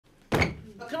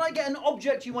Can I get an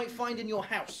object you might find in your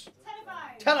house?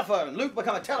 Telephone. Telephone. Luke,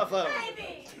 become a telephone.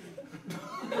 Baby.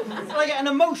 Can I get an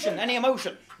emotion? Any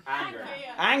emotion? Anger.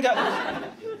 Anger.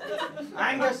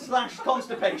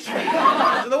 Anger/constipation.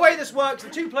 So the way this works, the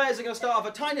two players are going to start off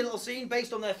a tiny little scene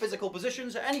based on their physical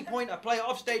positions. At any point, a player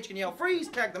off stage can yell freeze,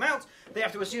 tag them out. They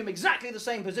have to assume exactly the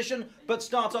same position, but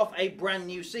start off a brand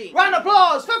new scene. Round of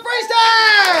applause for freeze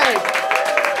tag!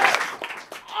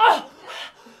 Oh!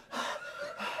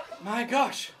 My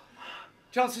gosh.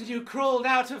 Johnson, you crawled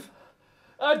out of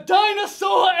a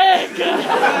dinosaur egg!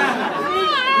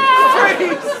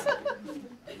 Freeze!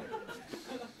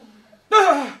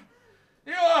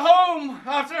 You are home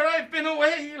after I've been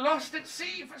away, lost at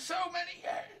sea for so many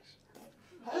years.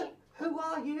 Who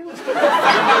are you?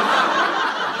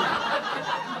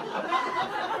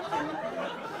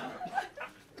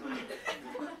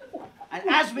 And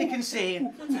as we can see,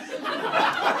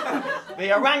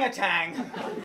 the orangutan